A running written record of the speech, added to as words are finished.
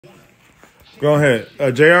Go ahead.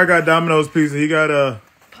 JR got Domino's pizza. He got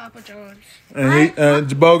Papa John's. And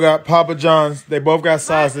Jabo got Papa John's. They both got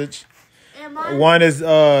sausage. One is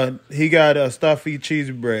he got a stuffy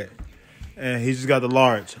cheese bread, and he just got the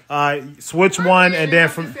large. All right, switch one, and then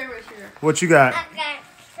from what you got? I got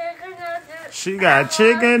chicken nuggets. She got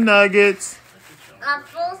chicken nuggets,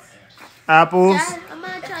 apples, I'm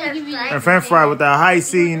gonna try to give you and French fry with that high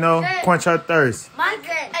C, quench her thirst,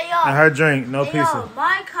 and her drink, no pizza.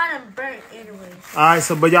 Mine kind of burnt anyways. All right,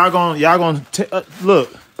 so but y'all gonna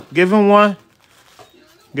look. Give him one.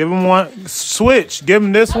 Give him one. Switch. Give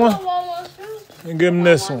him this one. And give him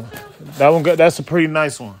this one. That one. That's a pretty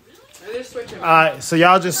nice one. All right, so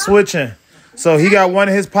y'all just switching. So he got one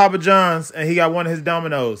of his Papa John's and he got one of his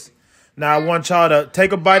Domino's. Now I want y'all to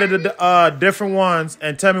take a bite of the different ones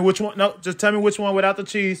and tell me which one. No, just tell me which one without the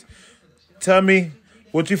cheese. Tell me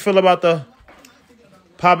what you feel about the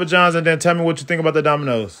Papa John's and then tell me what you think about the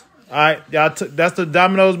Domino's. All right, y'all. That's the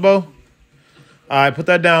Domino's, Bo. All right, put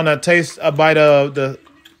that down. Now taste a bite of the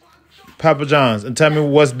Papa John's and tell me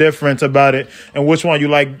what's different about it and which one you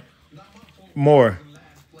like more.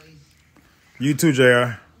 You too,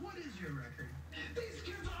 JR.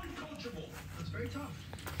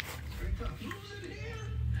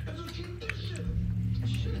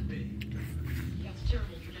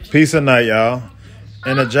 Peace of night, y'all.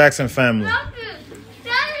 And the Jackson family.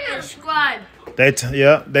 Subscribe. They talking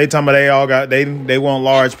about they all got they want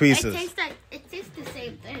large pieces. It tastes the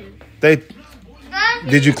same thing.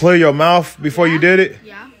 Did you clear your mouth before you did it?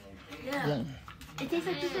 Yeah. It tastes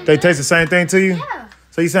like the same They taste the same thing to you? Yeah.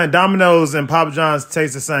 So you saying Domino's and Papa John's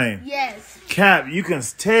taste the same? Yes. Cap, you can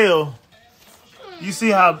tell. You see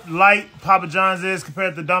how light Papa John's is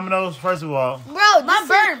compared to Domino's? First of all. Bro, my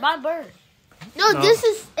bird. No, it's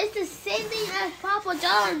the same thing as Papa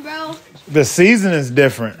John, bro. The season is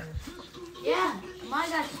different. Yeah, mine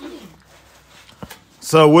got cheese.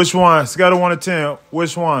 So which one? Scale of 1 to 10.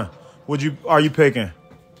 Which one are you picking?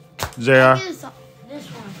 JR? This one.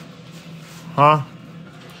 Huh?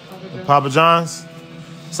 Papa John's?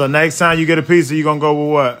 So next time you get a pizza, you gonna go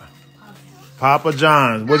with what? Papa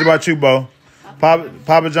John's. What about you, Bo?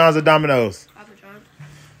 Papa John's or Domino's? Papa John.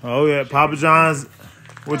 Oh yeah, Papa John's.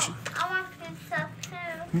 Which I want pizza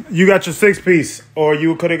too. you got your 6-piece, or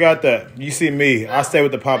you could have got that. You see me, I stay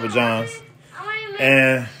with the Papa John's. I want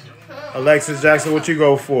And Alexis Jackson, what you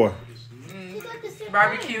go for?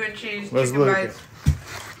 Barbecue and cheese, Let's chicken look. bites,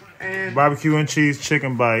 and Barbecue and cheese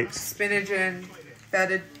chicken bites. spinach and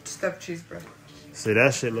fatted stuffed cheese bread. See,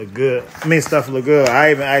 that shit look good. I mean, stuff look good.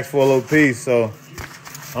 I even asked for a little piece, so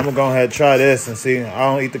I'm gonna go ahead and try this and see. I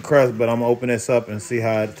don't eat the crust, but I'm gonna open this up and see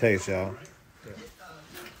how it tastes, y'all.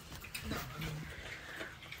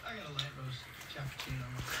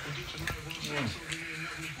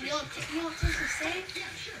 You don't taste the same?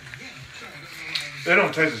 They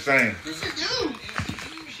don't taste the same. Yes, you do.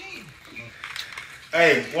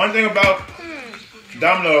 Hey, one thing about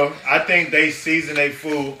Domino, I think they season their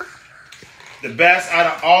food the best out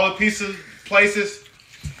of all the pizza places.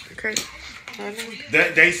 Okay.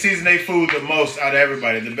 They season their food the most out of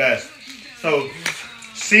everybody, the best. So,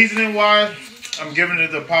 seasoning wise, I'm giving it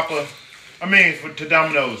to to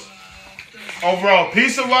Domino's. Overall,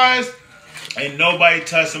 pizza wise, ain't nobody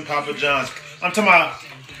touching Papa John's. I'm talking about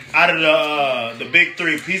out of the big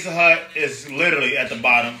three, Pizza Hut is literally at the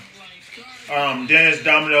bottom. Then it's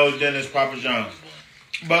Domino's, then it's Papa John's.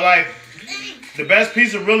 But like, the best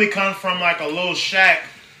pizza really comes from like a little shack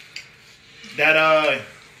that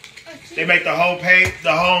they make the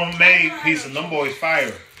homemade pizza. Them boys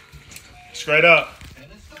fire. Straight up.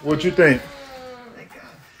 What you think?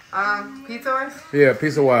 Pizza wise, Yeah,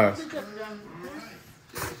 pizza wise.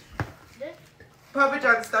 Papa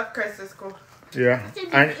John's stuffed crust is cool. Yeah.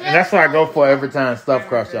 And that's what I go for every time, stuffed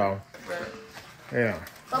crust, y'all. Yeah.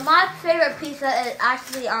 But my favorite pizza is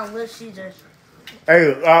actually on Little Caesars.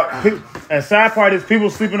 Hey, and side part is people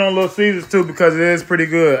sleeping on Little Caesars too because it is pretty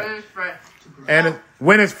good. And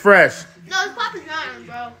when it's fresh. No, it's Papa John's,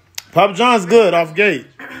 bro. Papa John's good off gate.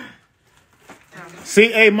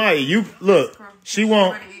 See, hey, Mike, you look. She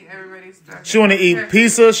want to eat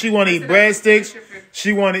pizza. She want to eat breadsticks.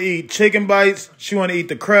 She want to eat chicken bites. She want to eat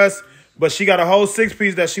the crust. But she got a whole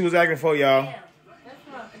 6-piece that she was asking for, y'all.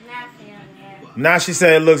 Now she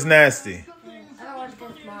said it looks nasty.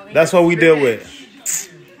 That's what we deal with.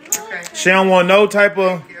 She don't want no type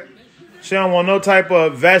of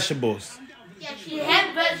vegetables. Yeah, she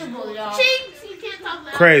has vegetables, y'all. She can't talk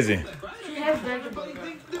about Crazy. She has vegetables.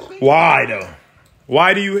 Why though?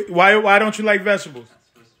 Why don't you like vegetables?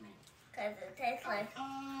 Because it tastes like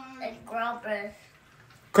garbage.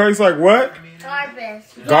 Craig's like what? Garbage.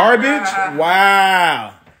 Garbage?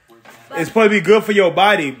 Wow. It's supposed to be good for your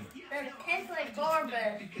body. It tastes like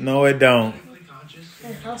garbage. No, it don't.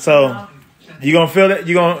 So you gonna feel that?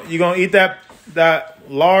 You gonna eat that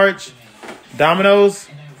large Domino's?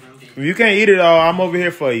 If you can't eat it all, I'm over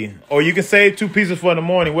here for you. Or you can save 2 pieces for in the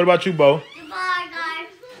morning. What about you, Bo? Goodbye, guys.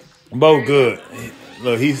 Bo, good.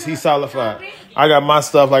 Look, he's solidified. I got my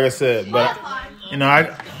stuff, like I said, but you know,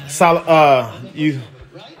 I you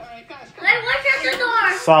Hey, watch out the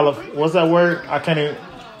door. solid. What's that word? I can't even.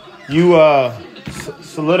 You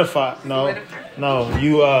solidify. No,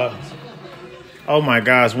 you oh my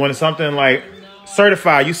gosh, when it's something like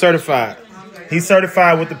certified, you certified. He's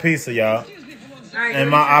certified with the pizza, y'all. And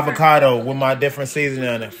my avocado with my different seasoning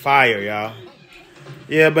on it. Fire, y'all.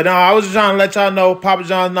 Yeah, but no, I was just trying to let y'all know Papa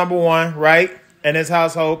John's #1, right? In this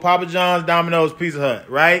household. Papa John's, Domino's, Pizza Hut,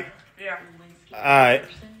 right? Yeah. All right.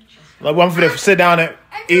 Look, I'm finna sit down and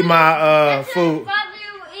eat my food.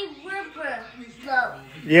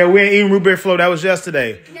 Yeah, we ain't eating root beer float. That was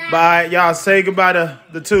yesterday. Bye, y'all. Say goodbye to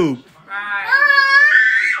the tube. Bye.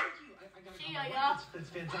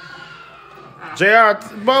 JR,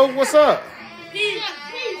 Bo, what's up? Peace.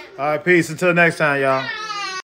 All right, peace. Until next time, y'all.